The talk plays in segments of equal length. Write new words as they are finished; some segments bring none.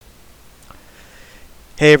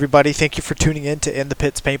Hey everybody, thank you for tuning in to In the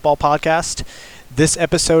Pits Paintball Podcast. This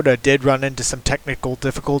episode did run into some technical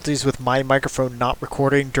difficulties with my microphone not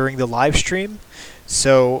recording during the live stream.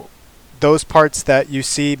 So those parts that you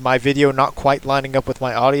see my video not quite lining up with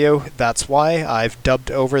my audio, that's why I've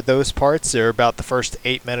dubbed over those parts. They're about the first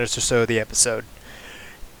 8 minutes or so of the episode.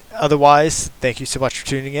 Otherwise, thank you so much for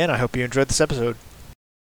tuning in. I hope you enjoyed this episode.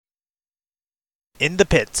 In the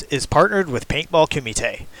Pits is partnered with Paintball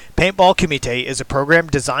Kumite. Paintball Kumite is a program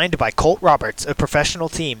designed by Colt Roberts of professional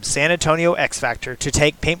team San Antonio X Factor to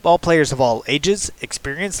take paintball players of all ages,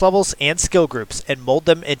 experience levels, and skill groups and mold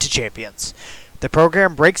them into champions. The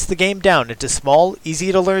program breaks the game down into small,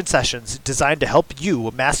 easy-to-learn sessions designed to help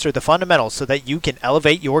you master the fundamentals so that you can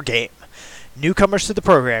elevate your game. Newcomers to the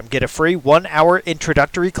program get a free 1-hour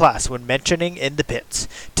introductory class when mentioning In the Pits.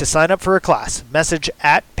 To sign up for a class, message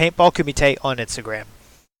at Paintball Kumite on Instagram.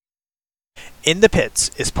 In the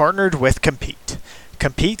Pits is partnered with Compete.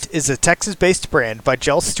 Compete is a Texas-based brand by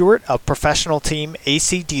Jill Stewart of professional team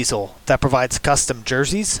AC Diesel that provides custom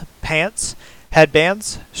jerseys, pants,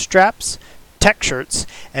 headbands, straps, tech shirts,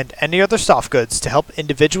 and any other soft goods to help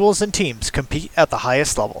individuals and teams compete at the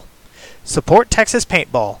highest level. Support Texas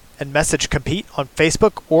Paintball and message Compete on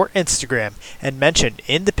Facebook or Instagram and mention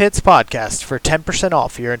In the Pits Podcast for 10%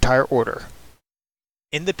 off your entire order.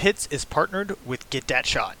 In the Pits is partnered with Get That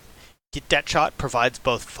Shot. Get That Shot provides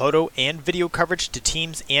both photo and video coverage to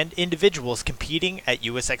teams and individuals competing at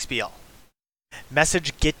USXBL.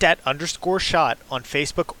 Message GetThat_shot on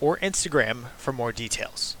Facebook or Instagram for more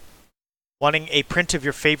details. Wanting a print of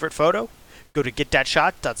your favorite photo? Go to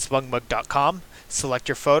getthatshot.smugmug.com, select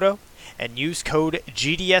your photo, and use code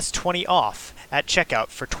GDS20OFF at checkout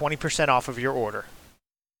for 20% off of your order.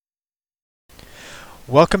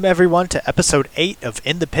 Welcome everyone to episode 8 of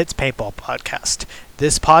In the Pits Paintball Podcast.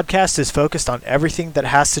 This podcast is focused on everything that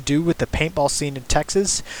has to do with the paintball scene in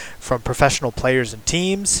Texas, from professional players and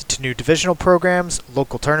teams, to new divisional programs,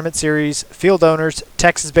 local tournament series, field owners,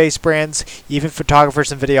 Texas-based brands, even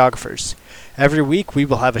photographers and videographers. Every week we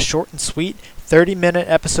will have a short and sweet 30-minute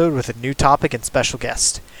episode with a new topic and special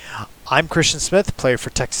guest. I'm Christian Smith, player for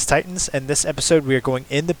Texas Titans, and this episode we are going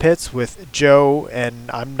in the pits with Joe,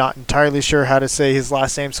 and I'm not entirely sure how to say his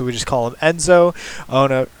last name, so we just call him Enzo,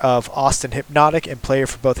 owner of Austin Hypnotiq and player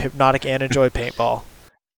for both Hypnotiq and Enjoy Paintball.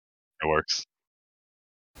 It works.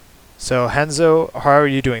 So, Enzo, how are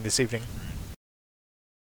you doing this evening?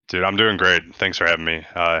 Dude, I'm doing great. Thanks for having me.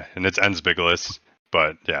 And it's Enzbigilis,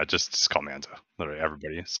 but yeah, just call me Enzo. Literally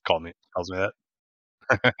everybody calls me that.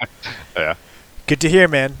 Yeah. Good to hear,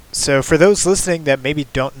 man. So, for those listening that maybe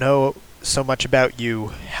don't know so much about you,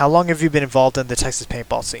 how long have you been involved in the Texas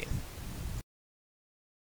paintball scene?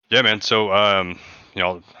 Yeah, man. So, I'm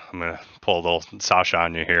gonna pull a little Sasha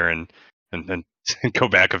on you here and go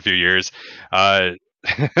back a few years. Uh,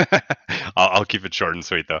 I'll keep it short and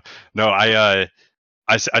sweet though. No, I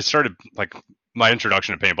started like my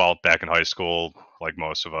introduction to paintball back in high school, like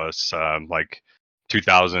most of us, like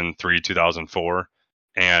 2003, 2004,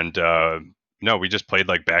 and no, we just played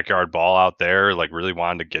like backyard ball out there. Like really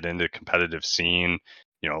wanted to get into competitive scene.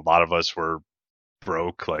 A lot of us were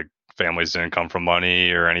broke, like families didn't come from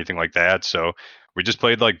money or anything like that, so we just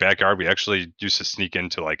played like backyard. We actually used to sneak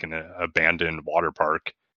into like an abandoned water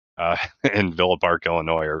park uh, in Villa Park,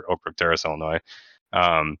 Illinois, or Oak Brook Terrace, Illinois.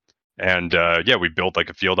 Um, and yeah, we built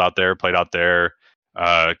like a field out there, played out there,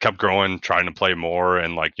 kept growing, trying to play more.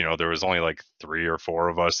 And like, there was only like 3 or 4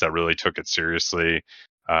 of us that really took it seriously.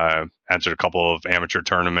 Entered a couple of amateur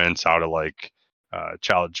tournaments out of like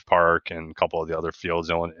Challenge Park and a couple of the other fields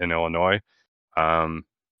in Illinois.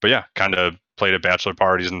 But yeah, kind of played at bachelor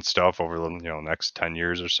parties and stuff over the next 10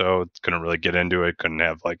 years or so. Couldn't really get into it. Couldn't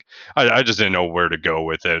have like I just didn't know where to go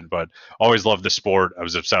with it. But always loved the sport. I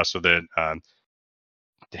was obsessed with it.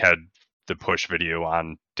 Had the push video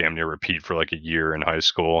on damn near repeat for like a year in high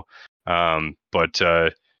school. But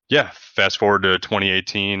yeah, fast forward to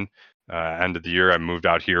 2018, end of the year, I moved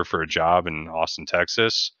out here for a job in Austin,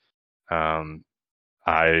 Texas.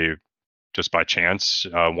 I just by chance,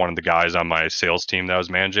 one of the guys on my sales team that I was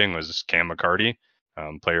managing was Cam McCarty,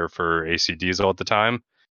 player for AC Diesel at the time.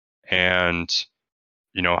 And,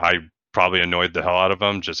 I probably annoyed the hell out of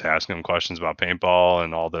him just asking him questions about paintball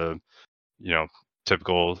and all the, you know,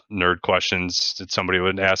 typical nerd questions that somebody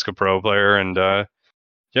would ask a pro player. And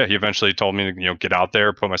yeah, he eventually told me to, get out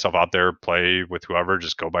there, put myself out there, play with whoever,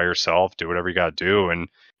 just go by yourself, do whatever you got to do. And,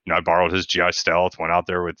 I borrowed his GI Stealth, went out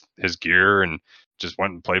there with his gear and just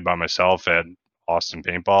went and played by myself at Austin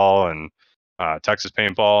Paintball and Texas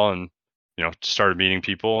Paintball and, started meeting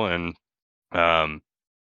people. And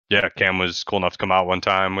yeah, Cam was cool enough to come out one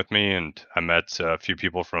time with me, and I met a few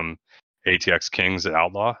people from ATX Kings at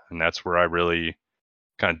Outlaw, and that's where I really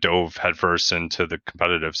kind of dove headfirst into the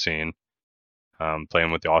competitive scene.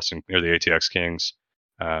 Playing with the Austin or the ATX Kings,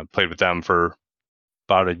 played with them for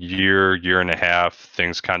about a year and a half.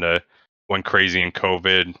 Things kind of went crazy in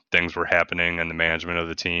COVID. Things were happening in the management of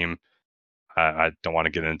the team. I don't want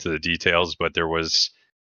to get into the details, but there was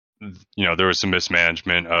some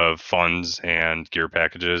mismanagement of funds and gear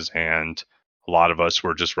packages, and a lot of us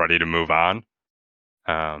were just ready to move on.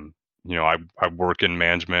 Um, I work in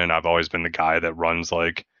management. I've always been the guy that runs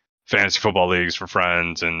like fantasy football leagues for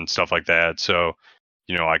friends and stuff like that. So,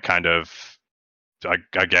 I kind of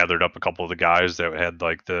I gathered up a couple of the guys that had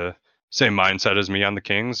like the same mindset as me on the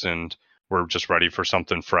Kings, and were just ready for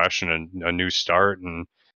something fresh and a new start. And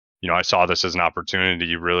I saw this as an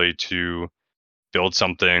opportunity really to build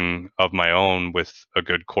something of my own with a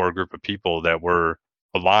good core group of people that were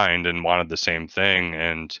aligned and wanted the same thing.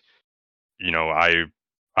 And you know, I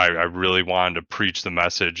really wanted to preach the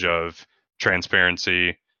message of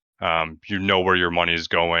transparency. Where your money is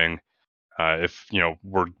going. If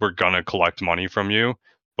we're gonna collect money from you,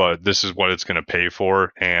 but this is what it's gonna pay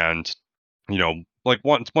for. And like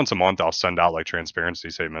once a month, I'll send out like transparency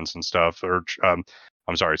statements and stuff, or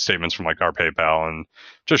I'm sorry, statements from like our PayPal, and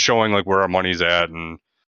just showing like where our money's at. And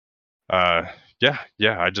uh, yeah,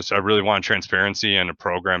 I really want transparency and a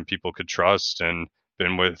program people could trust. And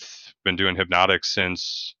been doing Hypnotiq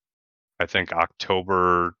since I think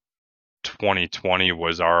October 2020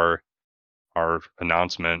 was our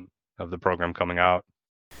announcement of the program coming out.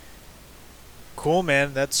 Cool,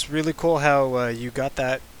 man. That's really cool how you got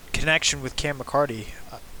that connection with Cam McCarty.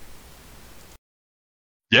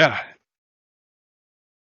 Yeah,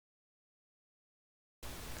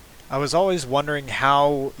 I was always wondering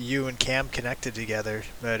how you and Cam connected together,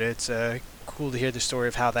 but it's cool to hear the story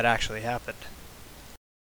of how that actually happened.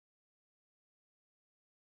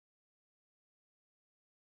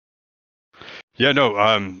 yeah, no,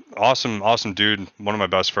 awesome dude. One of my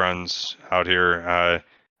best friends out here.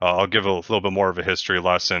 I'll give a little bit more of a history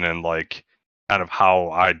lesson and like kind of how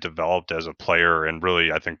I developed as a player, and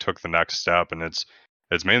really I think took the next step. And it's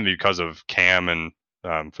mainly because of Cam and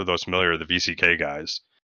for those familiar, the VCK guys.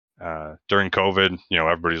 During COVID,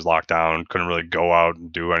 everybody's locked down, couldn't really go out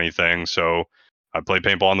and do anything. So I played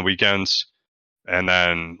paintball on the weekends, and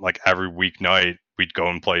then like every weeknight we'd go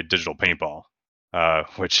and play digital paintball,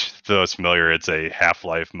 which for those familiar, it's a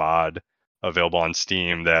Half-Life mod available on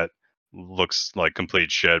Steam that looks like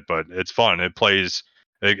complete shit, but it's fun. It plays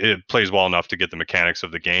well enough to get the mechanics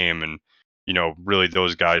of the game. And really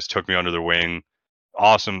those guys took me under their wing.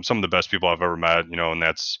 Awesome, some of the best people I've ever met. And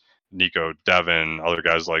that's Nico, Devin, other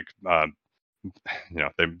guys like you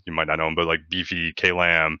might not know him, but like Beefy, K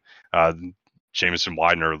Lamb, uh, Jameson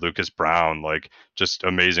Widener, Lucas Brown, like just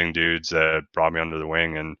amazing dudes that brought me under the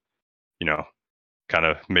wing. And you know kind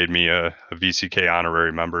of made me a VCK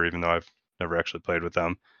honorary member, even though I've never actually played with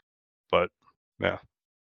them. But yeah,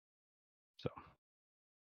 so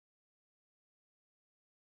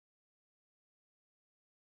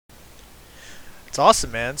It's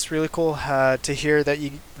awesome, man. It's really cool to hear that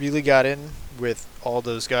you really got in with all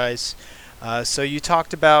those guys. So you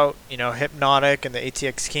talked about, Hypnotiq and the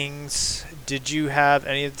ATX Kings. Did you have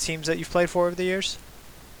any of the teams that you've played for over the years?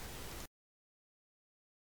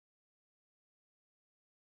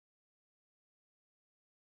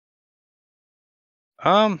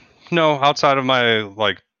 um no, outside of my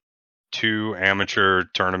like two amateur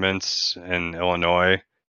tournaments in Illinois,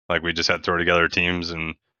 like we just had to throw together teams,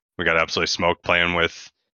 and we got absolutely smoked playing with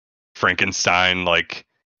Frankenstein like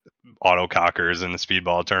autocockers in the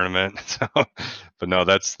speedball tournament. So, but no,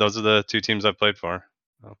 those are the two teams I've played for.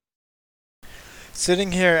 So,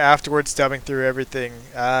 Sitting here afterwards, dubbing through everything,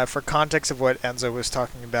 for context of what Enzo was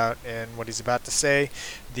talking about and what he's about to say,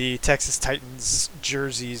 the Texas Titans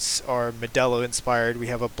jerseys are Modelo inspired. We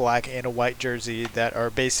have a black and a white jersey that are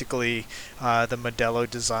basically the Modelo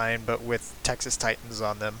design, but with Texas Titans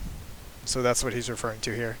on them. So that's what he's referring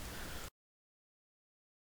to here.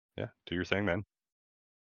 yeah, do your thing, man.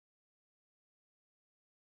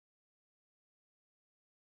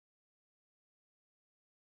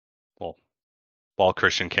 Well, while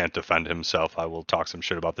Christian can't defend himself, I will talk some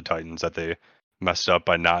shit about the Titans that they messed up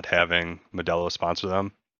by not having Modelo sponsor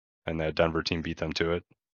them, and that Denver team beat them to it.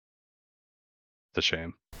 It's a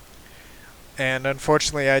shame. And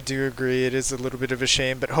unfortunately, I do agree. It is a little bit of a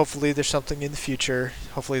shame, but hopefully there's something in the future.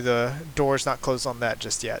 Hopefully the door's not closed on that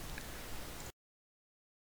just yet.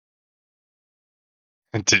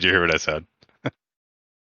 Did you hear what I said?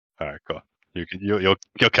 All right, cool. You'll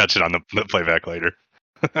catch it on the playback later.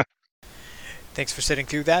 Thanks for sitting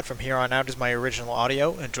through that. From here on out is my original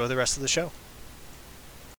audio. Enjoy the rest of the show.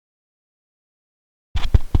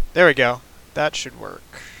 There we go. That should work.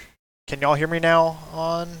 Can y'all hear me now?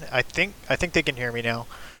 I think they can hear me now.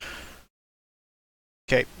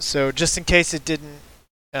 Okay, so just in case it didn't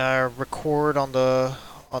record on the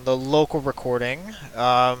local recording,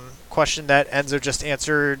 question that Enzo just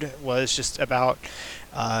answered was just about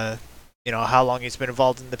uh, how long he's been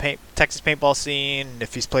involved in the Texas paintball scene, and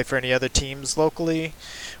if he's played for any other teams locally,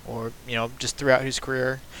 or just throughout his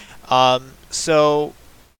career. So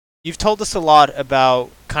you've told us a lot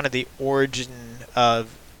about kind of the origin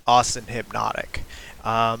of Austin Hypnotiq,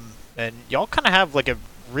 and y'all kind of have like a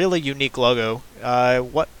really unique logo.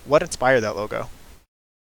 What inspired that logo?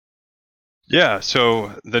 Yeah,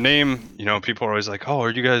 so the name, people are always like, "Oh,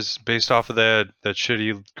 are you guys based off of that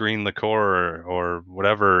shitty green liqueur or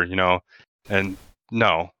whatever?" And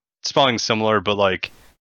no, spelling similar, but like,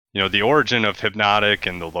 the origin of Hypnotic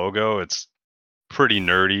and the logo, it's pretty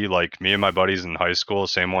nerdy. Like me and my buddies in high school,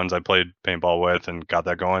 same ones I played paintball with and got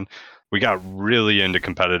that going. We got really into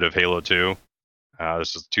competitive Halo 2.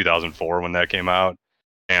 This was 2004 when that came out,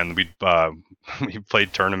 and we we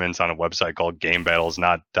played tournaments on a website called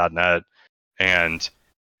GameBattles.net, and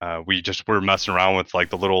we just were messing around with like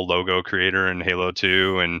the little logo creator in Halo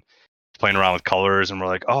 2 and playing around with colors, and we're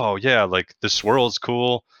like, oh yeah, like the swirl's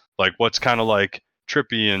cool. Like what's kind of like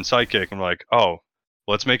trippy and psychic, and we're like, oh,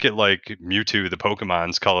 let's make it like Mewtwo, the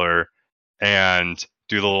Pokemon's color, and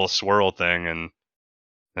do the little swirl thing, and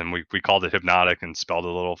we called it Hypnotic and spelled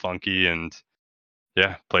it a little funky, and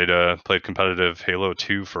yeah, played competitive Halo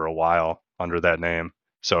 2 for a while under that name.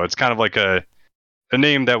 So it's kind of like a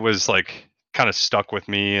name that was like kind of stuck with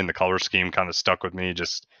me, and the color scheme kind of stuck with me.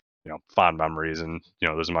 Just fond memories, and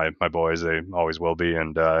those are my boys. They always will be,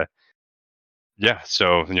 and yeah.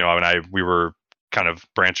 So and we were kind of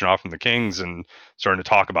branching off from the Kings and starting to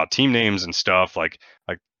talk about team names and stuff. Like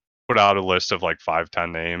put out a list of like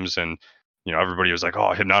 5-10 names, and everybody was like,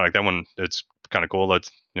 "Oh, Hypnotic, that one, it's kind of cool.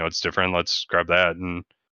 Let's it's different. Let's grab that," and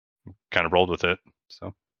kind of rolled with it.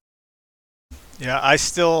 So. Yeah,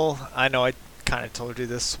 I know I kind of told you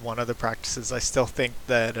this one of the practices. I still think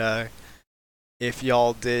that if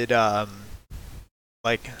y'all did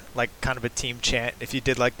like kind of a team chant, if you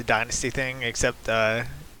did like the dynasty thing, except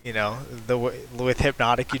with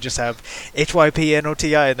Hypnotic, you just have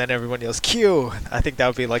HYPNOTI and then everyone yells Q. I think that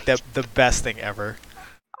would be like the best thing ever.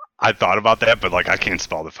 I thought about that, but like I can't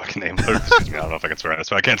spell the fucking name. Excuse me, I don't know if I can swear,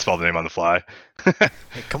 so I can't spell the name on the fly. Hey,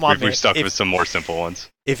 come on, we've man. stuck with some more simple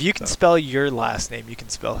ones. If you can So spell your last name, you can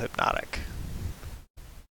spell Hypnotic.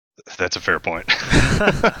 that's a fair point.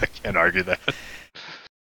 I can't argue that.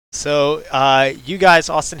 So, you guys,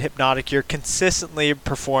 Austin Hypnotic, you're consistently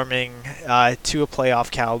performing to a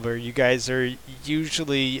playoff caliber. You guys are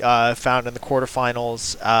usually found in the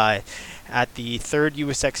quarterfinals. At the third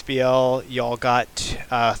USXBL, y'all got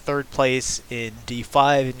third place in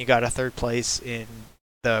D5, and you got a third place in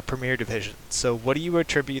the Premier Division. So, what do you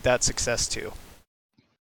attribute that success to?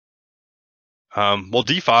 Well,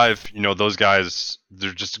 D5, those guys,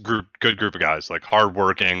 they're just good group of guys, like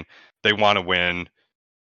hardworking. They want to win.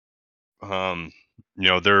 Um,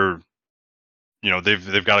 they're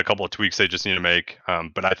they've got a couple of tweaks they just need to make,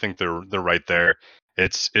 but I think they're right there.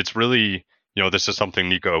 It's really this is something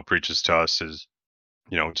Nico preaches to us is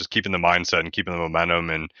just keeping the mindset and keeping the momentum,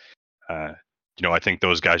 and uh, I think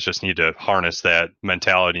those guys just need to harness that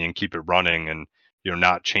mentality and keep it running, and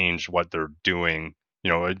not change what they're doing.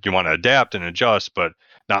 You want to adapt and adjust, but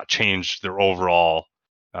not change their overall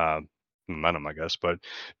uh, momentum, I guess. But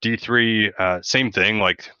D3, same thing.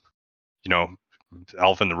 Like you know,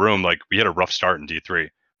 elephant in the room, like we had a rough start in D3.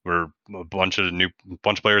 We're a bunch of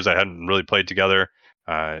players that hadn't really played together,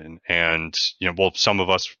 and well, some of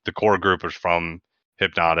us, the core group, was from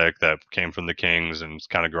Hypnotic that came from the Kings and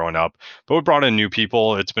kind of growing up. But we brought in new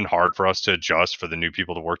people. It's been hard for us to adjust for the new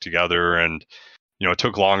people to work together, and it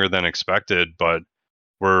took longer than expected. But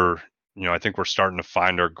we're, I think we're starting to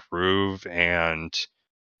find our groove and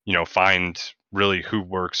find really who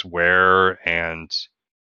works where, and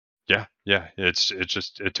yeah. It's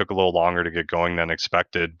just it took a little longer to get going than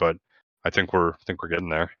expected, but I think we're getting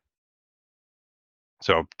there.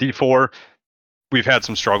 So D4, we've had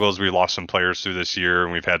some struggles. We lost some players through this year,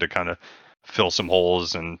 and we've had to kind of fill some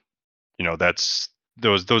holes. And that's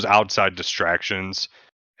those outside distractions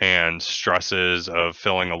and stresses of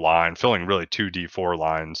filling really two D4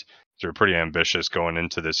 lines. They're pretty ambitious going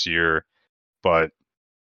into this year, but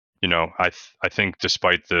I think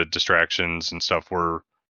despite the distractions and stuff, we're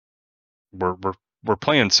we're we're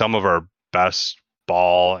playing some of our best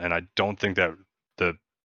ball, and I don't think that the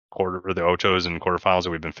quarter or the Otos and quarterfinals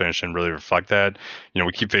that we've been finishing really reflect that.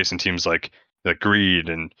 We keep facing teams like Greed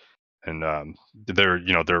and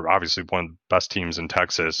they're obviously one of the best teams in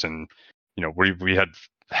Texas, and we had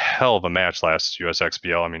hell of a match last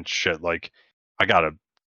USXBL. I mean, shit, like I got a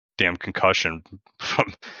damn concussion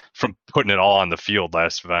from putting it all on the field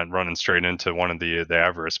last event, running straight into one of the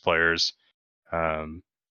Avarice players. Um,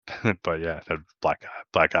 but yeah, had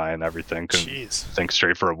black eye and everything. Couldn't Jeez. think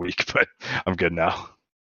straight for a week, but I'm good now.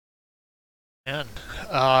 Man,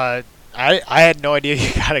 I had no idea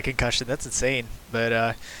you got a concussion. That's insane.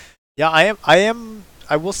 But yeah,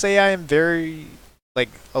 I will say I am very like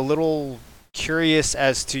a little curious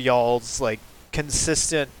as to y'all's like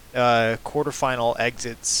consistent quarterfinal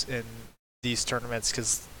exits in these tournaments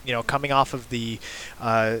because coming off of the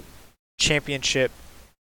uh, championship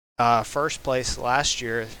first place last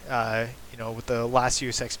year, with the last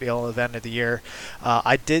USXBL event of the year,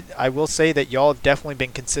 I will say that y'all have definitely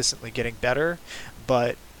been consistently getting better,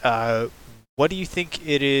 but what do you think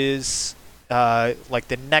it is like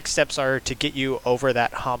the next steps are to get you over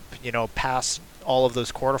that hump, past all of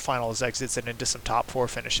those quarterfinals exits and into some top four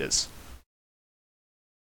finishes?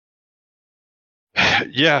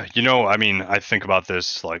 Yeah, I mean, I think about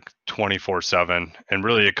this like 24/7, and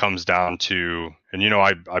really it comes down to, and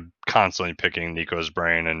I'm constantly picking Nico's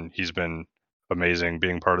brain, and he's been amazing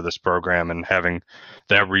being part of this program and having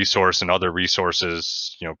that resource and other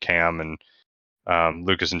resources, Cam and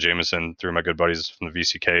Lucas and Jameson, through my good buddies from the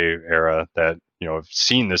VCK era that have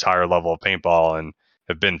seen this higher level of paintball and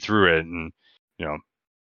have been through it, and you know,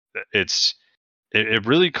 it's it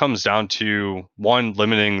really comes down to one,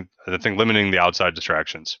 limiting the outside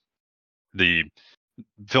distractions, the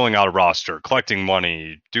filling out a roster, collecting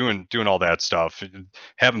money, doing all that stuff,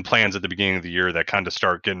 having plans at the beginning of the year that kind of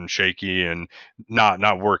start getting shaky and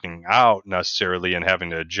not working out necessarily, and having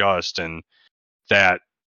to adjust, and that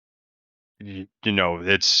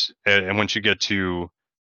it's, and once you get to,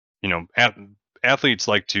 you know athletes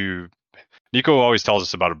like to, Nico always tells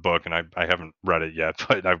us about a book, and I haven't read it yet,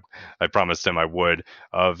 but I promised him I would,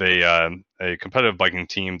 of a competitive biking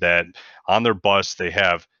team that on their bus they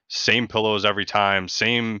have same pillows every time,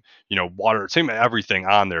 same water, same everything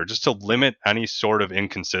on there, just to limit any sort of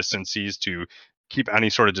inconsistencies, to keep any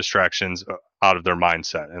sort of distractions out of their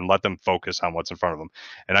mindset and let them focus on what's in front of them.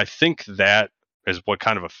 And I think that is what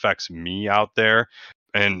kind of affects me out there,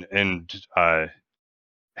 and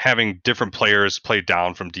having different players play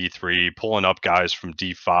down from D3, pulling up guys from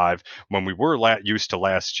D5, when we were used to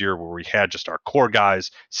last year where we had just our core guys,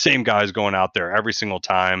 same guys going out there every single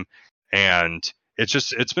time. And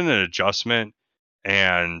it's been an adjustment.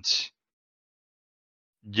 And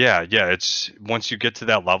yeah, it's, once you get to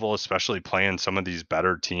that level, especially playing some of these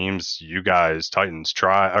better teams, you guys, Titans,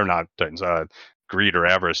 or not Titans, Greed or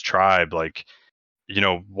Avarice Tribe, like,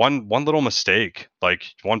 one little mistake, like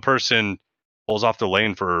one person pulls off the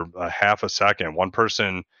lane for a half a second, one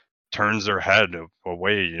person turns their head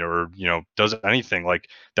away, or does anything, like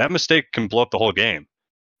that mistake can blow up the whole game.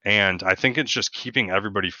 And I think it's just keeping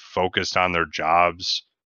everybody focused on their jobs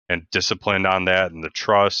and disciplined on that, and the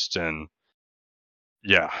trust. And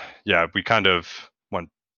yeah, we kind of went,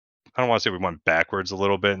 I don't want to say we went backwards a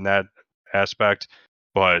little bit in that aspect,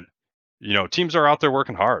 but teams are out there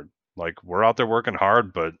working hard, like we're out there working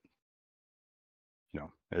hard, but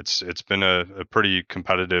it's been a pretty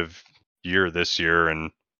competitive year this year.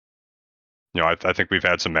 And I think we've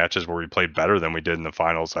had some matches where we played better than we did in the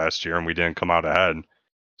finals last year, and we didn't come out ahead.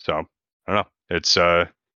 So I don't know. It's yeah,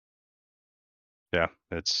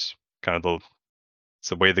 it's kind of it's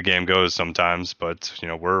the way the game goes sometimes. But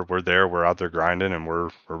we're there, we're out there grinding, and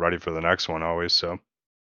we're ready for the next one always. So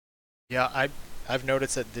Yeah, I've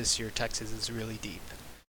noticed that this year Texas is really deep.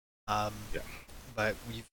 Um, yeah, but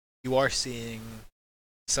you are seeing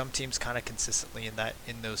some teams kind of consistently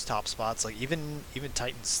in those top spots. Like even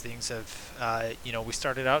Titans, things have we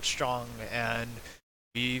started out strong and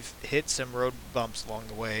we've hit some road bumps along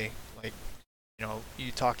the way. Like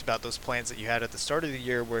you talked about those plans that you had at the start of the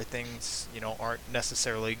year where things aren't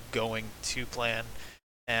necessarily going to plan,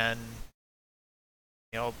 and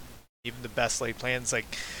even the best laid plans,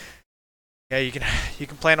 like yeah, you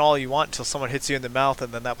can plan all you want until someone hits you in the mouth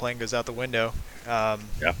and then that plan goes out the window.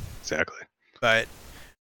 yeah, exactly. But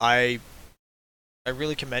I I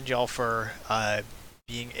really commend y'all for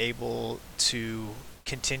being able to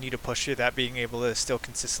continue to push through that, being able to still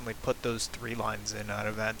consistently put those three lines in at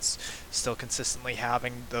events, still consistently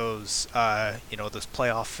having those those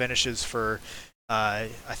playoff finishes for I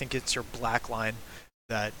think it's your black line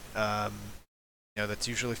that that's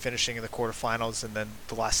usually finishing in the quarterfinals, and then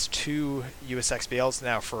the last two USXBLs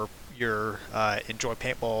now for your Enjoy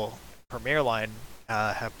Paintball Premier line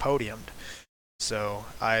have podiumed. So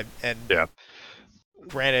Yeah.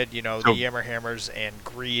 Granted, So the Yammerhammers and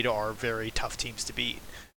Greed are very tough teams to beat,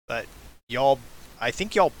 but y'all, I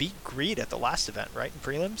think y'all beat Greed at the last event, right, in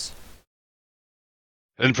prelims?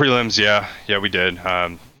 in prelims, yeah, we did.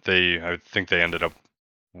 I think they ended up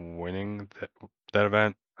winning that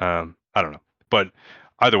event. I don't know, but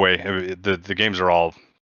either way, the games are all.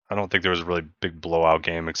 I don't think there was a really big blowout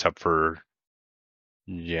game except for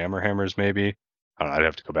Yammerhammers, maybe. I don't know, I'd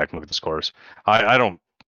have to go back and look at the scores. I don't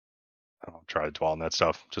try to dwell on that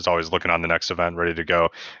stuff. Just always looking on the next event, ready to go.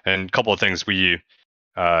 And a couple of things we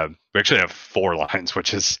actually have 4 lines,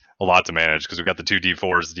 which is a lot to manage because we've got the 2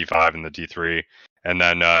 D4s, the D5, and the D3, and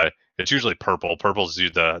then it's usually purple. Purple's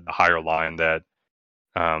the higher line that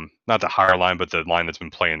not the higher line, but the line that's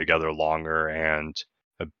been playing together longer and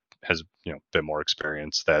has a bit more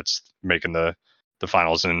experience. That's making the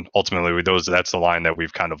finals, and ultimately with those, that's the line that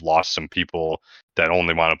we've kind of lost some people that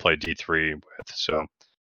only want to play D3 with. So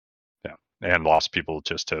yeah, and lost people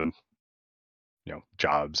just to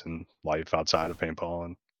jobs and life outside of paintball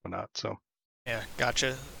and whatnot. So Yeah,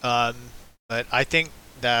 gotcha. But I think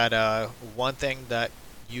that one thing that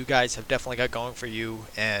you guys have definitely got going for you,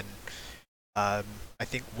 and um, I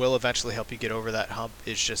think will eventually help you get over that hump,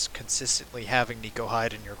 is just consistently having Nico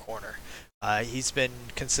Hyde in your corner. He's been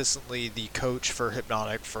consistently the coach for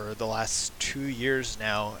Hypnotiq for the last 2 years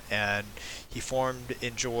now, and he formed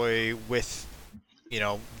Enjoy with,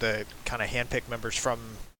 the kind of handpicked members from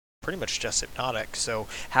pretty much just Hypnotiq. So,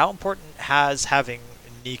 how important has having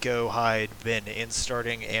Nico Hyde been in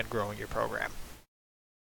starting and growing your program?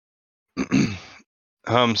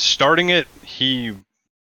 starting it, he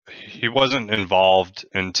wasn't involved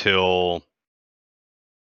until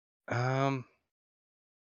um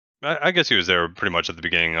I guess he was there pretty much at the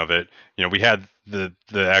beginning of it. We had the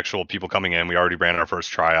actual people coming in. We already ran our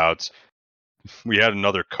first tryouts. We had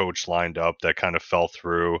another coach lined up that kind of fell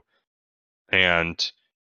through, and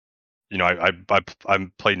I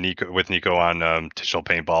played Nico on digital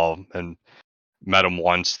paintball and met him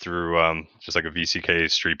once through just like a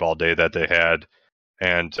VCK street ball day that they had,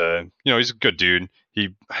 and he's a good dude.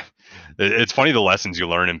 It's funny the lessons you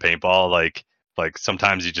learn in paintball. Like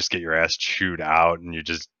sometimes you just get your ass chewed out, and you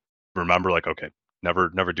just remember like, okay, never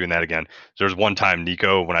doing that again. There's one time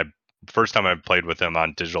Nico, when I first time I played with him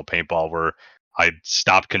on digital paintball, where I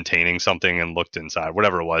stopped containing something and looked inside,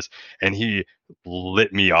 whatever it was, and he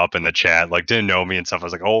lit me up in the chat, like didn't know me and stuff. I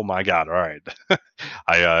was like, oh my god, all right,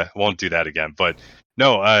 I won't do that again. But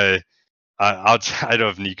no, outside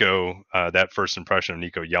of Nico, that first impression of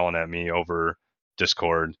Nico yelling at me over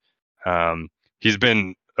Discord, um, he's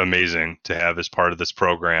been amazing to have as part of this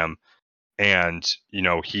program, and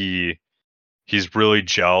he's really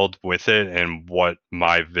gelled with it and what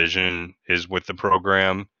my vision is with the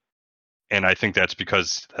program, and I think that's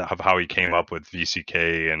because of how he came up with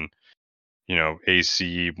VCK and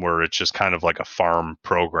AC, where it's just kind of like a farm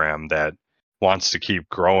program that wants to keep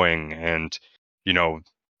growing. And, you know,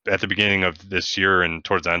 at the beginning of this year and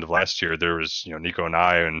towards the end of last year, there was, Nico and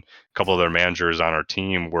I and a couple of other managers on our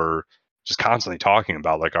team were just constantly talking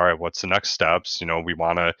about like, all right, what's the next steps? We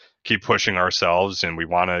want to keep pushing ourselves and we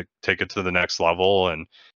want to take it to the next level. And,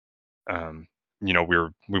 um,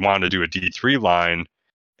 we wanted to do a D3 line,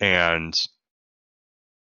 and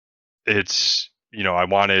it's, I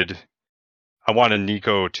wanted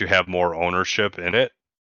Nico to have more ownership in it,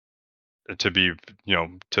 to be,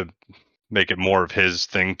 to make it more of his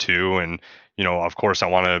thing too. And, of course I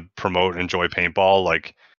want to promote Enjoy Paintball.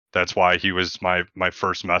 Like that's why he was my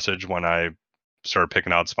first message when I started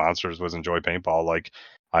picking out sponsors, was Enjoy Paintball. Like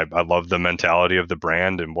I love the mentality of the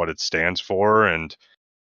brand and what it stands for. And,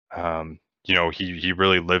 he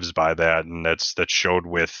really lives by that. And that showed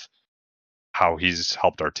with how he's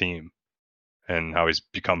helped our team and how he's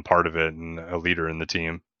become part of it and a leader in the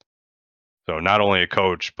team. So not only a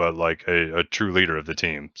coach, but like a true leader of the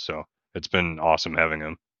team. So it's been awesome having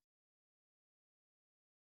him.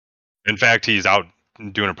 In fact, he's out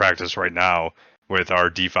doing a practice right now with our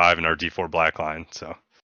D5 and our D4 black line. So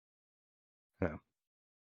yeah.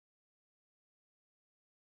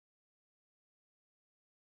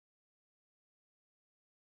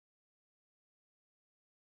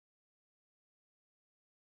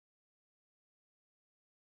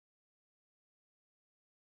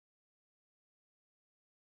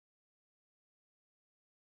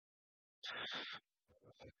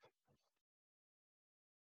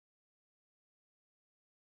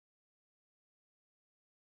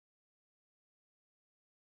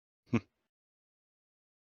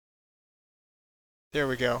 There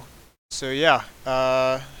we go. So yeah,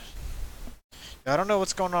 I don't know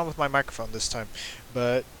what's going on with my microphone this time,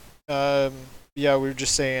 but yeah, we were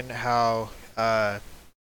just saying how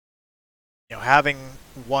having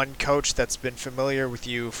one coach that's been familiar with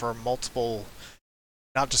you for multiple,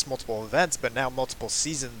 not just multiple events, but now multiple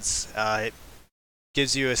seasons, it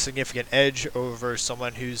gives you a significant edge over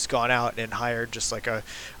someone who's gone out and hired just like a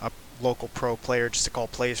local pro player just to call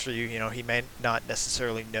plays for you. He may not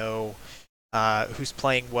necessarily know who's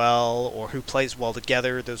playing well or who plays well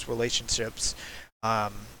together, those relationships.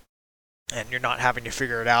 Um, and you're not having to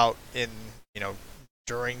figure it out in, you know,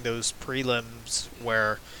 during those prelims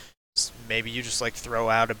where maybe you just like throw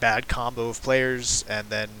out a bad combo of players and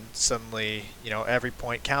then suddenly, every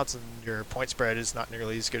point counts and your point spread is not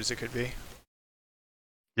nearly as good as it could be.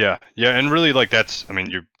 Yeah, yeah, and really, like that's. I mean,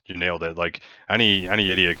 you nailed it. Like any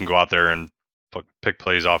idiot can go out there and pick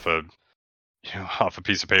plays off a off a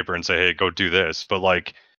piece of paper and say, hey, go do this. But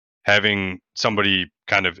like having somebody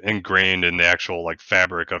kind of ingrained in the actual like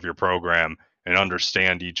fabric of your program and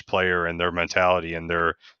understand each player and their mentality and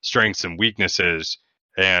their strengths and weaknesses,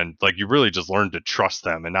 and like you really just learn to trust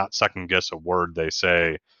them and not second guess a word they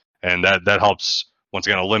say, and that helps once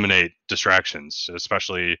again eliminate distractions,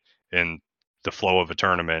 especially in the flow of a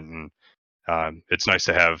tournament. And it's nice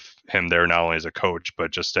to have him there not only as a coach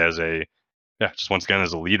but just as a just once again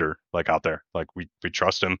as a leader, like out there, like we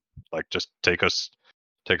trust him, like just take us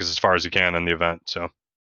as far as you can in the event. So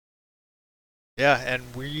Yeah, and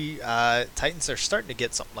we Titans are starting to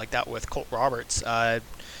get something like that with Colt Roberts.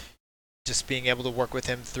 Just being able to work with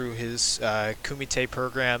him through his Kumite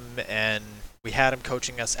program, and we had him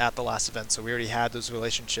coaching us at the last event, so we already had those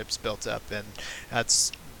relationships built up, and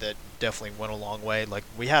that definitely went a long way. Like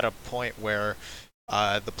we had a point where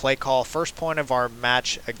the play call, first point of our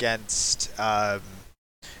match against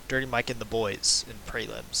Dirty Mike and the Boys in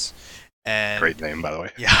prelims. And great name, by the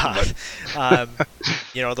way. yeah, um,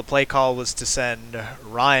 the play call was to send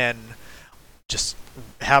Ryan, just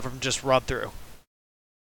have him just run through,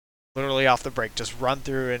 literally off the break, just run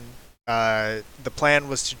through, and the plan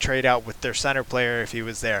was to trade out with their center player if he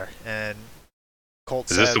was there. And Colt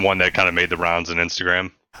Is said, this the one that kind of made the rounds on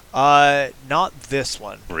Instagram not this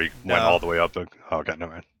one. where he No. went all the way up? Oh, okay, no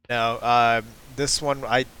man. No, this one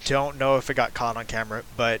I don't know if it got caught on camera,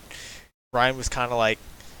 but Ryan was kind of like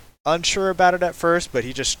unsure about it at first, but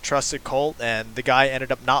he just trusted Colt, and the guy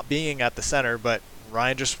ended up not being at the center, but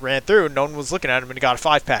Ryan just ran through, and no one was looking at him, and he got a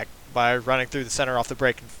 5-pack by running through the center off the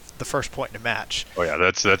break in the first point in a match. Oh yeah,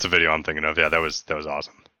 that's a video I'm thinking of. Yeah, that was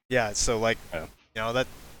awesome. Yeah, so like, Yeah.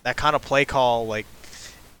 that kind of play call, like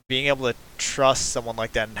being able to trust someone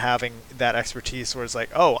like that and having that expertise where it's like,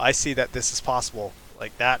 oh, I see that this is possible.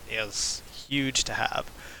 Like that is huge to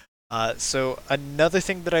have. So another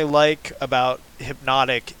thing that I like about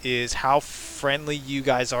Hypnotiq is how friendly you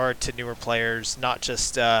guys are to newer players, not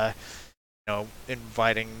just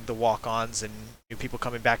inviting the walk-ons and new people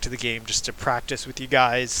coming back to the game just to practice with you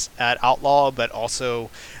guys at Outlaw, but also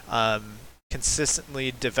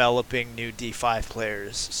consistently developing new D5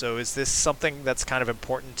 players. So is this something that's kind of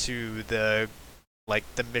important to the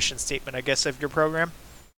mission statement, I guess, of your program?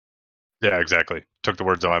 Yeah, exactly. Took the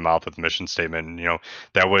words out of my mouth with the mission statement.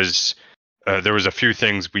 That was there was a few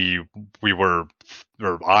things we were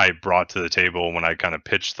or I brought to the table when I kind of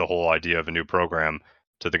pitched the whole idea of a new program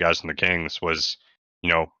to the guys from the Kings was, you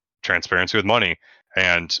know, transparency with money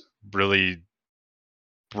and really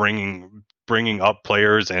bringing up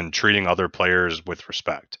players and treating other players with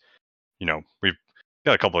respect. We've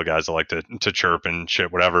got a couple of guys that like to chirp and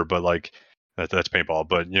shit, whatever, but like that's paintball.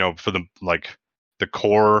 But for the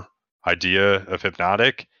core idea of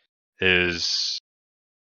Hypnotiq is,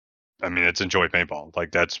 I mean, it's enjoy paintball.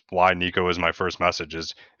 Like that's why Nico is my first message: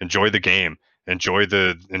 is enjoy the game, enjoy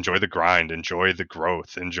the grind, enjoy the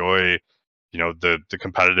growth, enjoy the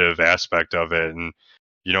competitive aspect of it. And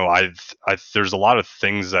I there's a lot of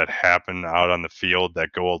things that happen out on the field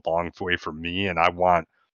that go a long way for me, and I want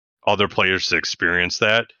other players to experience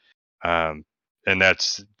that. Um, and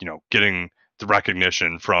that's getting the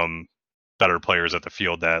recognition from better players at the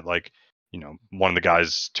field that like two of the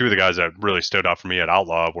guys that really stood out for me at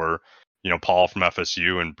Outlaw were Paul from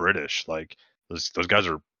FSU and British. Like those guys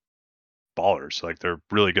are ballers. Like they're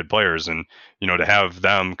really good players, and to have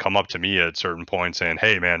them come up to me at certain points saying,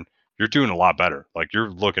 "Hey, man, you're doing a lot better. Like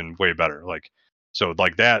you're looking way better." Like so,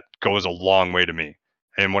 like that goes a long way to me.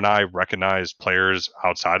 And when I recognize players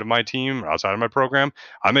outside of my team, outside of my program,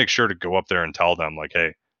 I make sure to go up there and tell them, like,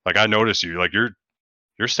 "Hey, like I notice you. Like you're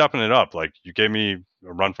stepping it up. Like you gave me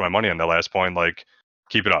a run for my money on that last point. Like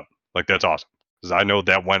keep it up. Like that's awesome." Because I know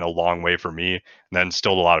that went a long way for me, and that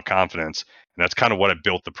instilled a lot of confidence. And that's kind of what I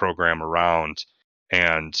built the program around.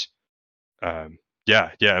 And yeah,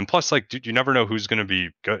 and plus, like, dude, you never know who's going to be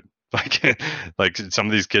good. Like, like some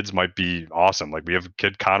of these kids might be awesome. Like we have a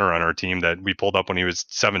kid Connor on our team that we pulled up when he was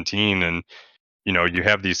 17, and you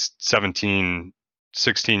have these 17,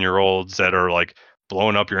 16-year-olds that are like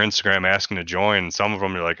blowing up your Instagram asking to join. Some of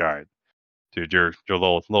them you're like, all right, dude, you're a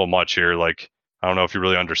little much here. Like, I don't know if you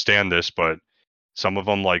really understand this, but some of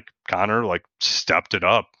them, like Connor, like stepped it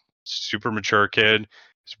up. Super mature kid.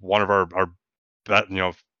 He's one of our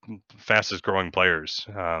fastest growing players.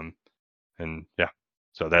 And yeah,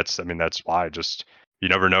 so that's why just you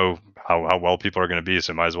never know how well people are going to be,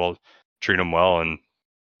 so might as well treat them well, and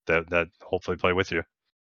that hopefully play with you.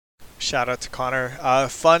 Shout out to Connor.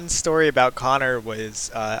 Fun story about Connor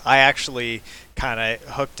was I actually kind of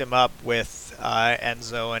hooked him up with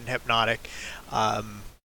Enzo and Hypnotiq. Um,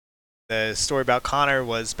 the story about Connor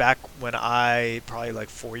was back when I, probably like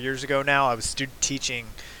 4 years ago now, I was student teaching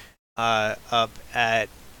up at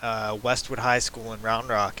Westwood High School in Round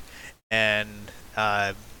Rock, and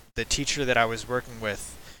the teacher that I was working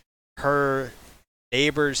with, her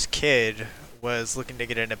neighbor's kid was looking to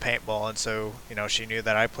get into paintball, and so she knew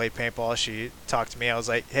that I played paintball. She talked to me. I was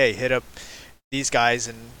like, "Hey, hit up these guys."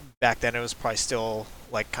 And back then it was probably still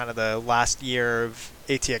like kind of the last year of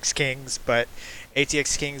ATX Kings, but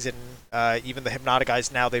ATX Kings and even the Hypnotic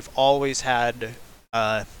guys now, they've always had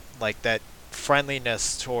like that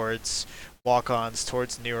friendliness towards walk-ons,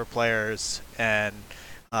 towards newer players, and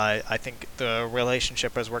I think the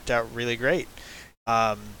relationship has worked out really great.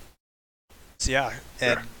 Um, so yeah,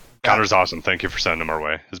 and Sure. Connor's awesome. Thank you for sending him our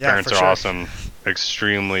way. His yeah, parents for are sure. awesome,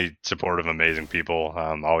 extremely supportive, amazing people.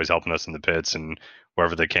 Always helping us in the pits and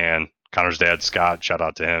wherever they can. Connor's dad, Scott, shout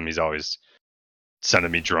out to him. He's always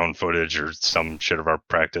sending me drone footage or some shit of our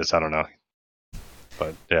practice. I don't know,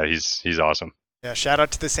 but yeah, he's awesome. Yeah, shout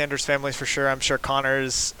out to the Sanders family for sure. I'm sure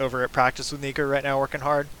Connor's over at practice with Nico right now working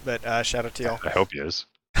hard, but shout out to y'all. I hope he is.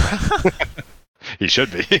 He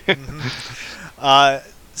should be. hmm uh,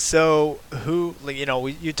 so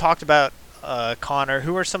you talked about Connor.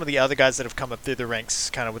 Who are some of the other guys that have come up through the ranks,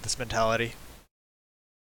 kind of with this mentality?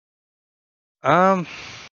 um,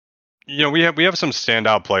 we have some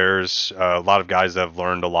standout players. A lot of guys that have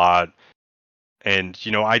learned a lot, and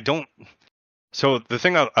I don't. So the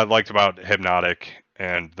thing I liked about Hypnotic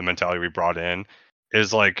and the mentality we brought in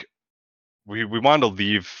is like we wanted to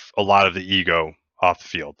leave a lot of the ego off the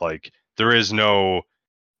field. Like there is no,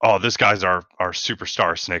 oh, this guy's our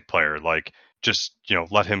superstar snake player. Like just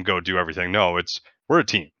let him go do everything. No, we're a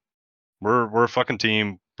team. We're a fucking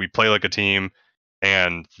team. We play like a team,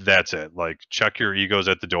 and that's it. Like check your egos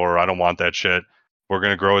at the door. I don't want that shit. We're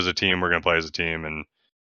gonna grow as a team. We're gonna play as a team, and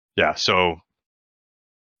yeah. So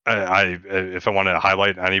if I want to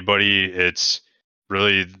highlight anybody, it's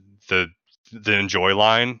really the the enjoy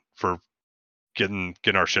line for getting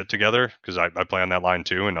our shit together, because I play on that line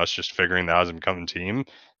too, and us just figuring that out as a becoming team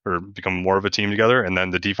or become more of a team together, and then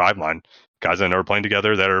the D5 line, guys that are playing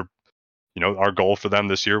together that are our goal for them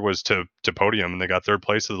this year was to podium, and they got third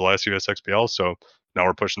place at the last USXPL. So now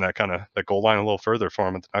we're pushing that goal line a little further for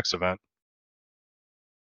them at the next event.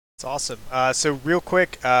 It's awesome. So real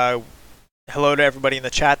quick, hello to everybody in the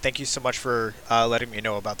chat. Thank you so much for letting me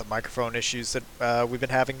know about the microphone issues that we've been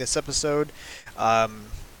having this episode. Um,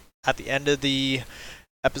 at the end of the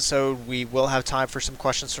episode, we will have time for some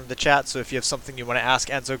questions from the chat. So if you have something you want to ask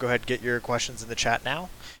Enzo, go ahead and get your questions in the chat now.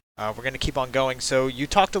 We're going to keep on going. So you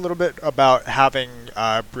talked a little bit about having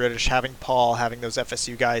British, having Paul, having those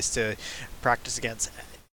FSU guys to practice against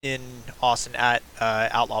in Austin at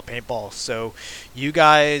Outlaw Paintball. So you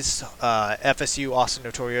guys, FSU, Austin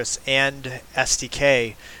Notorious, and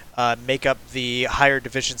STK make up the higher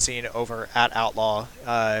division scene over at Outlaw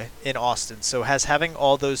in Austin. So has having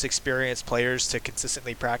all those experienced players to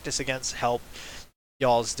consistently practice against help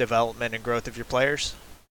y'all's development and growth of your players?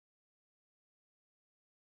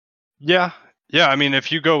 Yeah, yeah. I mean,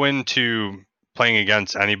 if you go into playing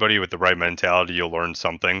against anybody with the right mentality, you'll learn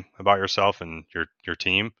something about yourself and your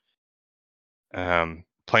team.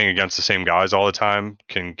 Playing against the same guys all the time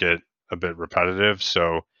can get a bit repetitive,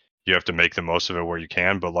 so you have to make the most of it where you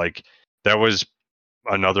can. But like that was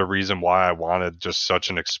another reason why I wanted just such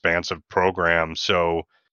an expansive program. So,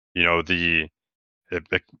 the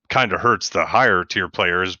it kind of hurts the higher tier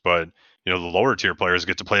players, but the lower tier players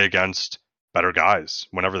get to play against better guys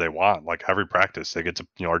whenever they want. Like every practice, they get to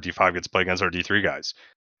our D5 gets to play against our D3 guys.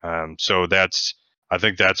 So I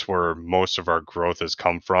think that's where most of our growth has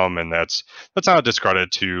come from, and that's not a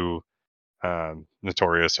discredit to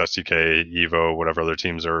Notorious, STK, Evo, whatever other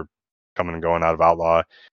teams are coming and going out of Outlaw.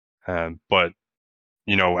 But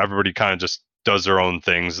everybody kind of just does their own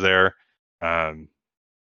things there. Um,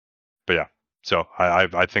 but yeah, so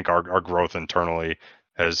I think our growth internally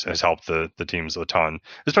has helped the teams a ton,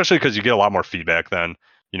 especially because you get a lot more feedback then.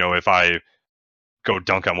 If I go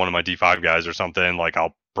dunk on one of my D5 guys or something, like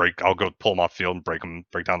I'll go pull them off field and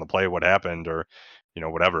break down the play, what happened, or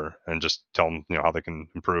whatever, and just tell them how they can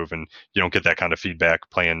improve. And you don't get that kind of feedback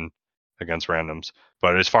playing against randoms.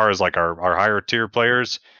 But as far as like our higher tier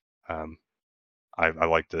players, um, I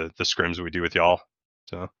like the scrims we do with y'all.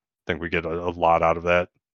 So I think we get a lot out of that.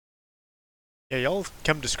 Yeah, y'all have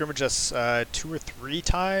come to scrimmage us 2 or 3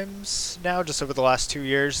 times now, just over the last 2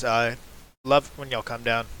 years. Love when y'all come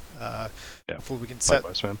down. Yeah, Hopefully we can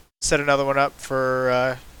likewise, man. set another one up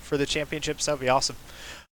for the championships. That'd be awesome.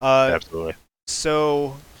 Uh, Absolutely.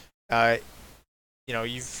 so, uh,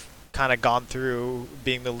 you've kind of gone through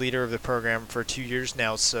being the leader of the program for 2 years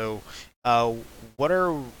now. So, uh, what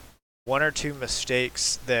are 1 or 2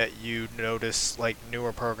 mistakes that you notice like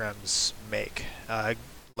newer programs make?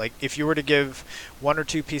 Like if you were to give 1 or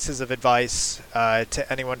 2 pieces of advice to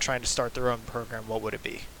anyone trying to start their own program, what would it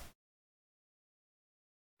be?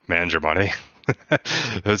 Manage your money.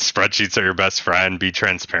 Those spreadsheets are your best friend. Be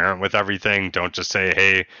transparent with everything. Don't just say,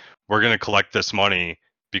 "Hey, we're going to collect this money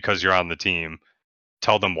because you're on the team."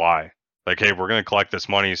 Tell them why. Like, "Hey, we're going to collect this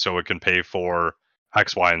money so it can pay for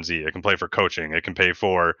X, Y, and Z. It can pay for coaching. It can pay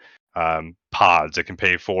for pods. It can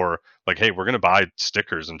pay for like, hey, we're going to buy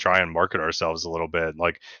stickers and try and market ourselves a little bit,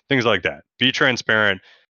 like things like that." Be transparent.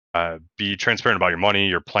 Be transparent about your money,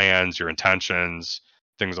 your plans, your intentions,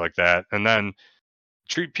 things like that, and then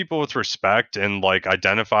treat people with respect and like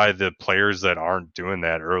identify the players that aren't doing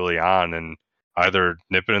that early on and either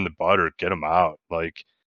nip it in the bud or get them out.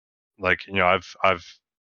 I've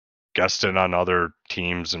guested on other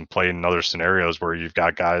teams and played in other scenarios where you've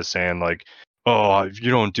got guys saying like, "Oh, if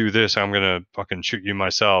you don't do this, I'm gonna fucking shoot you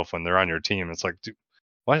myself," when they're on your team. It's like, dude,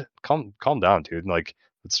 what? Calm down, dude. Like,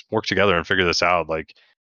 let's work together and figure this out. Like,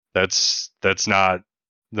 that's not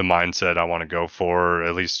the mindset I want to go for,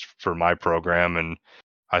 at least for my program. And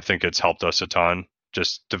I think it's helped us a ton,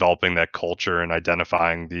 just developing that culture and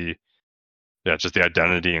identifying just the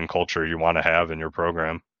identity and culture you want to have in your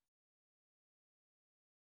program.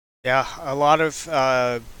 Yeah, a lot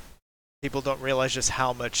of people don't realize just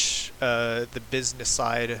how much the business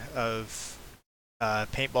side of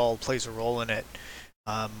paintball plays a role in it.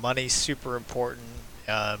 Money's super important.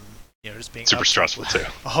 Just being Super upfront. stressful too.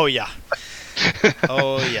 Oh yeah.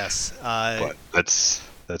 Oh yes. But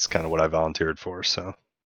that's kind of what I volunteered for. So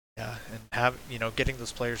Yeah, and have getting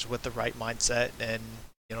those players with the right mindset, and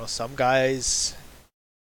some guys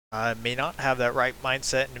may not have that right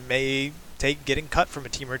mindset, and may take getting cut from a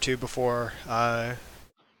team or two before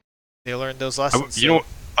they learn those lessons. So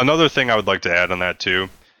another thing I would like to add on that too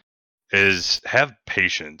is have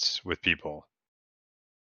patience with people.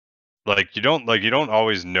 Like you don't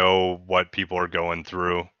always know what people are going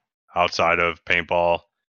through outside of paintball.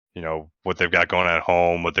 What they've got going on at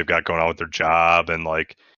home, what they've got going on with their job, and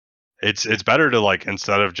like it's better to like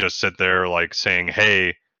instead of just sit there like saying,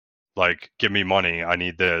 "Hey, like give me money, I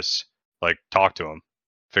need this." Like talk to them,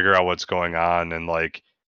 figure out what's going on, and like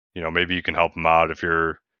maybe you can help them out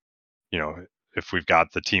you know if we've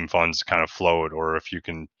got the team funds kind of float, or if you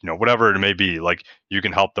can whatever it may be, like you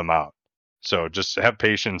can help them out. So just have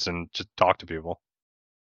patience and just talk to people.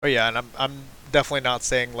 oh yeah, and I'm definitely not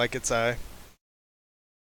saying like it's a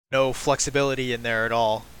no flexibility in there at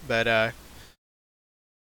all, but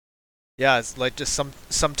yeah, it's like just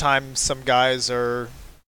sometimes some guys are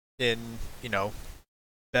in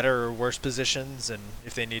better or worse positions, and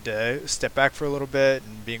if they need to step back for a little bit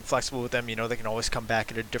and being flexible with them, they can always come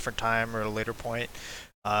back at a different time or a later point.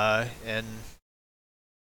 And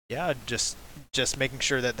yeah, just making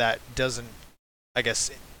sure that that doesn't, I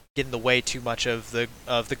guess, get in the way too much of the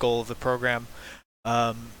goal of the program.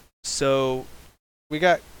 So we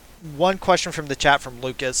got one question from the chat from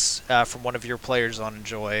Lucas, from one of your players on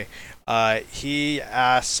Enjoy. He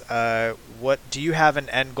asks, "What do you have an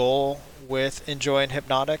end goal with Enjoy and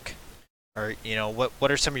Hypnotiq, or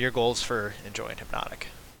what are some of your goals for Enjoy and Hypnotiq?"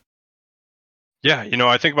 Yeah,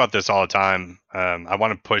 I think about this all the time. I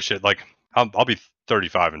want to push it. Like I'll be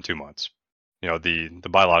 35 in 2 months. The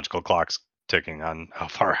biological clock's ticking on how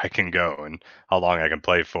far I can go and how long I can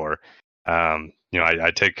play for.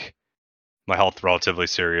 I take my health relatively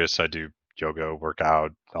serious. I do yoga,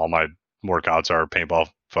 workout. All my workouts are paintball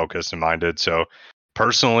focused and minded. So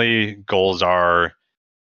personally, goals are,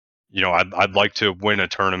 I'd like to win a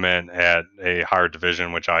tournament at a higher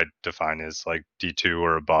division, which I define as like D2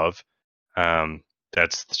 or above. Um,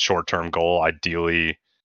 that's the short-term goal. Ideally,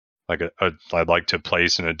 like I'd like to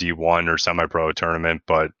place in a D1 or semi-pro tournament,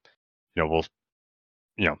 but we'll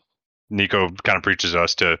you know Nico kind of preaches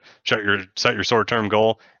us to set your short-term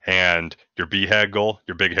goal and your BHAG goal,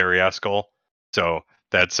 your big hairy ass goal. So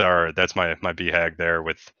that's my BHAG there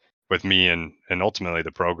with me and ultimately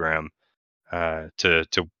the program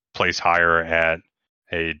to place higher at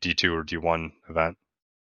a D2 or D1 event.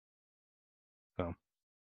 So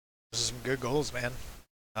Those are some good goals, man.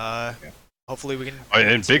 Uh, yeah. Hopefully we can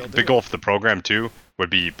And see y'all big do it. goal for the program too would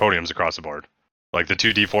be podiums across the board. Like the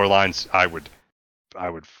 2 D4 lines, I would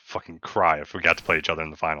fucking cry if we got to play each other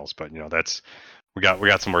in the finals. But that's we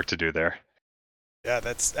got some work to do there. Yeah,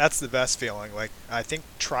 that's the best feeling. Like I think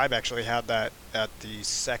Tribe actually had that at the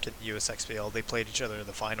second USXPL. They played each other in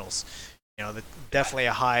the finals. Definitely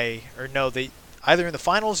a high, or no, they either in the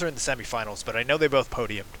finals or in the semifinals. But I know they both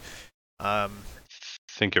podiumed. Um,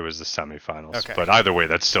 I think it was the semifinals, okay. but either way,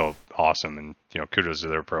 that's still awesome. And kudos to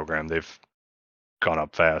their program. They've gone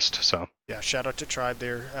up fast. So Yeah, shout out to Tribe.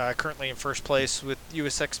 They're currently in first place with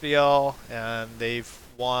USXBL, and they've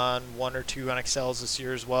won one or two NXLs this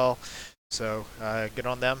year as well. So good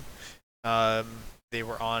on them. Um, they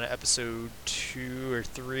were on episode 2 or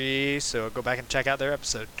 3, so go back and check out their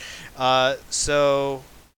episode. So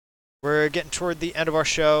we're getting toward the end of our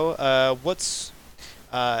show. What's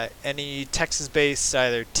any Texas-based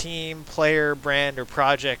either team, player, brand, or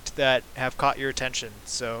project that have caught your attention?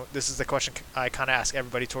 So this is the question I kind of ask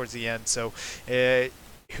everybody towards the end. So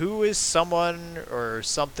who is someone or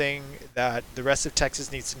something that the rest of Texas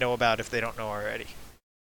needs to know about if they don't know already?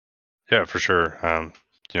 yeah, for sure.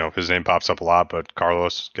 His name pops up a lot, but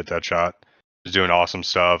Carlos, get that shot. He's doing awesome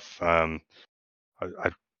stuff.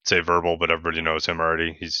 I'd say verbal, but everybody knows him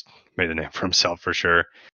already. He's made a name for himself for sure.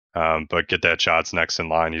 But get that shot's next in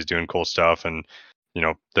line. He's doing cool stuff, and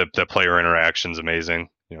the player interaction's amazing.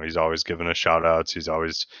 He's always giving us shout outs. He's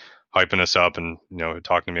always hyping us up, and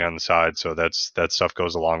talking to me on the side. So that stuff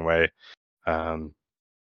goes a long way.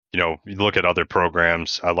 You look at other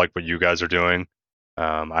programs. I like what you guys are doing.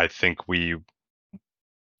 I think we're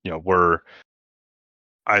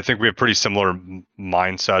I think we have pretty similar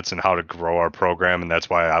mindsets and how to grow our program, and that's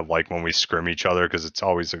why I like when we scrim each other because it's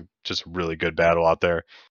always just a really good battle out there.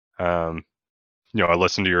 Um, I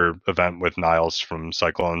listened to your event with Niles from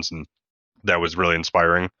Cyclones, and that was really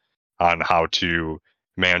inspiring on how to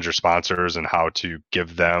manage your sponsors and how to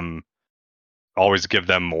always give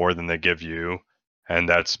them more than they give you. And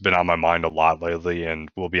that's been on my mind a lot lately, and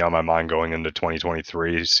will be on my mind going into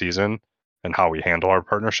 2023 season and how we handle our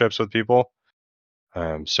partnerships with people.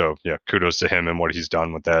 So yeah, kudos to him and what he's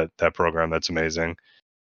done with that program. That's amazing.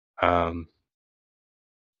 Um,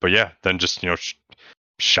 but yeah, then just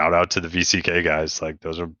shout out to the VCK guys. Like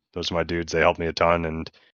those are my dudes. They helped me a ton, and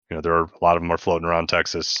there are a lot of them are floating around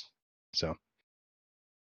Texas. So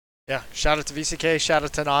Yeah, shout out to VCK, shout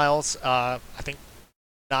out to Niles. I think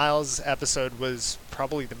Niles' episode was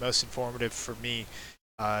probably the most informative for me,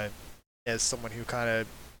 uh, as someone who kind of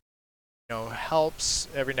helps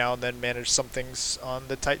every now and then manage some things on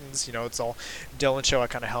the Titans. It's all Dylan show. I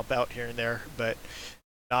kind of help out here and there, but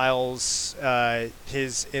Niles,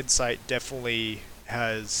 his insight definitely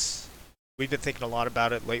has. We've been thinking a lot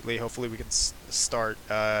about it lately. Hopefully, we can start,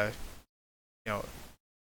 you know,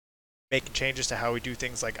 making changes to how we do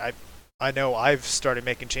things. Like I know I've started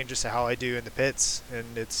making changes to how I do in the pits,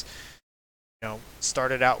 and it's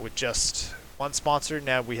started out with just one sponsor.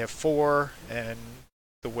 Now we have 4, and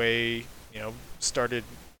the way started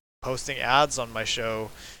posting ads on my show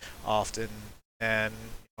often, and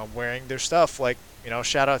I'm wearing their stuff. Like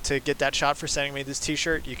shout out to Get That Shot for sending me this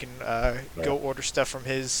T-shirt. You can go order stuff from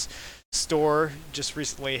his store. Just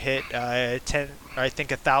recently hit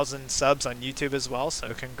 1,000 subs on YouTube as well.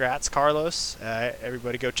 So congrats, Carlos.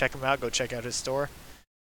 Everybody go check him out. Go check out his store.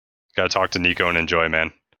 got to talk to Nico and Enjoy,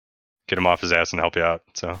 man. Get him off his ass and help you out.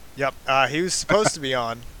 So Yep, he was supposed to be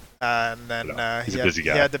on, and then he's a busy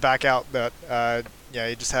guy. He had to back out. But yeah,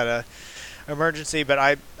 he just had a emergency. But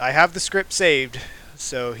I have the script saved,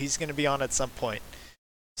 so he's going to be on at some point.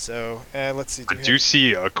 So let's see. I do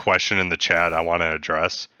see a question in the chat I want to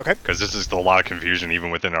address. Okay. Because this is a lot of confusion even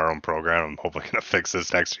within our own program. I'm hopefully going to fix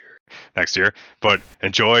this next year. But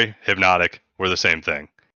Enjoy, Hypnotiq, we're the same thing.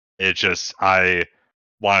 It just I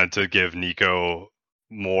wanted to give Nico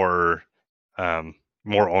more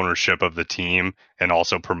more ownership of the team and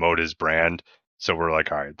also promote his brand. So we're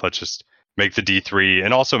like, all right, let's just make the D3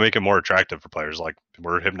 and also make it more attractive for players. Like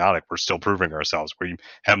we're Hypnotiq, we're still proving ourselves. We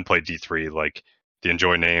haven't played D3. Like the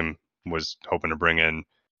Enjoy name was hoping to bring in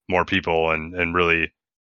more people and really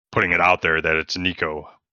putting it out there that it's Nico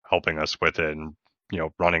helping us with it and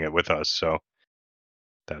running it with us. So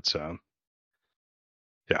that's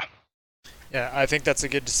yeah. Yeah, I think that's a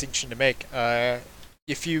good distinction to make.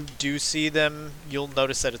 If you do see them, you'll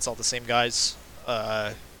notice that it's all the same guys,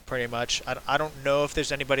 pretty much. I don't know if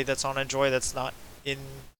there's anybody that's on Enjoy that's not in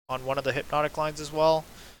on one of the Hypnotiq lines as well.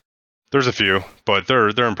 There's a few, but they're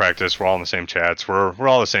in practice. We're all in the same chats. We're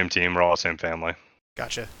all the same team. We're all the same family.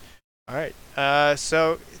 Gotcha. All right.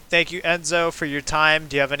 So thank you, Enzo, for your time.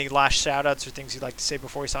 Do you have any last shout outs or things you'd like to say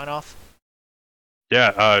before we sign off?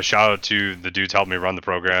 Yeah, shout out to the dudes helping me run the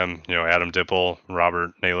program. You know, Adam Dipple,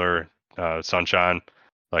 Robert Naylor, Sunshine.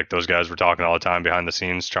 Like those guys were talking all the time behind the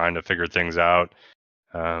scenes, trying to figure things out.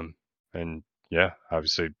 And yeah,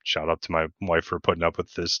 obviously, shout out to my wife for putting up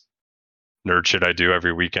with this nerd shit I do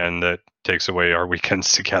every weekend that takes away our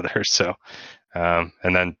weekends together. So, and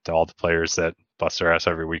then to all the players that bust their ass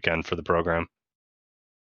every weekend for the program.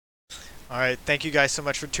 All right. Thank you guys so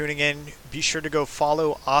much for tuning in. Be sure to go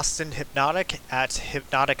follow Austin Hypnotiq at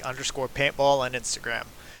hypnotic_paintball on Instagram.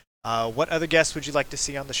 What other guests would you like to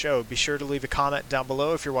see on the show? Be sure to leave a comment down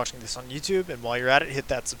below if you're watching this on YouTube. And while you're at it, hit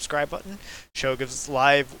that subscribe button. Show goes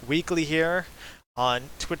live weekly here on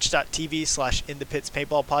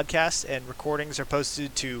twitch.tv/InThePitsPaintball Podcast. And recordings are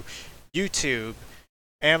posted to YouTube,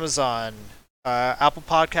 Amazon, Apple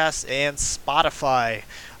Podcasts, and Spotify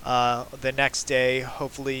the next day.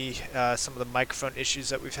 Hopefully, some of the microphone issues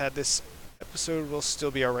that we've had this episode will still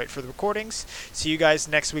be all right for the recordings. See you guys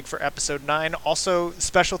next week for episode 9. Also,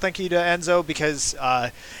 special thank you to Enzo because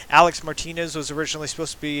Alex Martinez was originally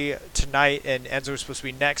supposed to be tonight and Enzo was supposed to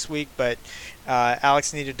be next week, but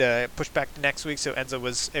Alex needed to push back to next week, so Enzo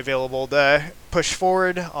was available to push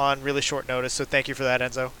forward on really short notice. So thank you for that,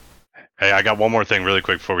 Enzo. Hey, I got one more thing really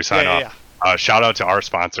quick before we sign off. Shout out to our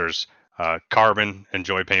sponsors, Carbon,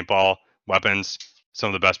 Enjoy Paintball, Weapons, some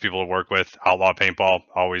of the best people to work with, Outlaw Paintball,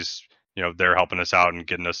 always, you know, they're helping us out and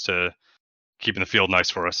getting us to keeping the field nice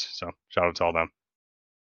for us. So shout out to all them.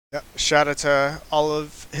 Yep. Shout out to all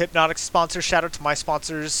of Hypnotiq's sponsors. Shout out to my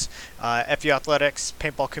sponsors, FU Athletics,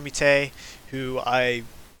 Paintball Kumite, who I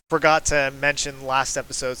forgot to mention last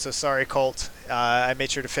episode, so sorry, Colt. I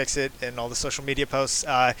made sure to fix it in all the social media posts.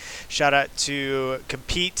 Shout out to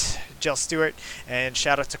Compete, Jill Stewart, and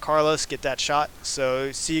shout out to Carlos, Get That Shot.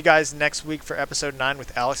 So see you guys next week for episode 9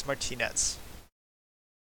 with Alex Martinez.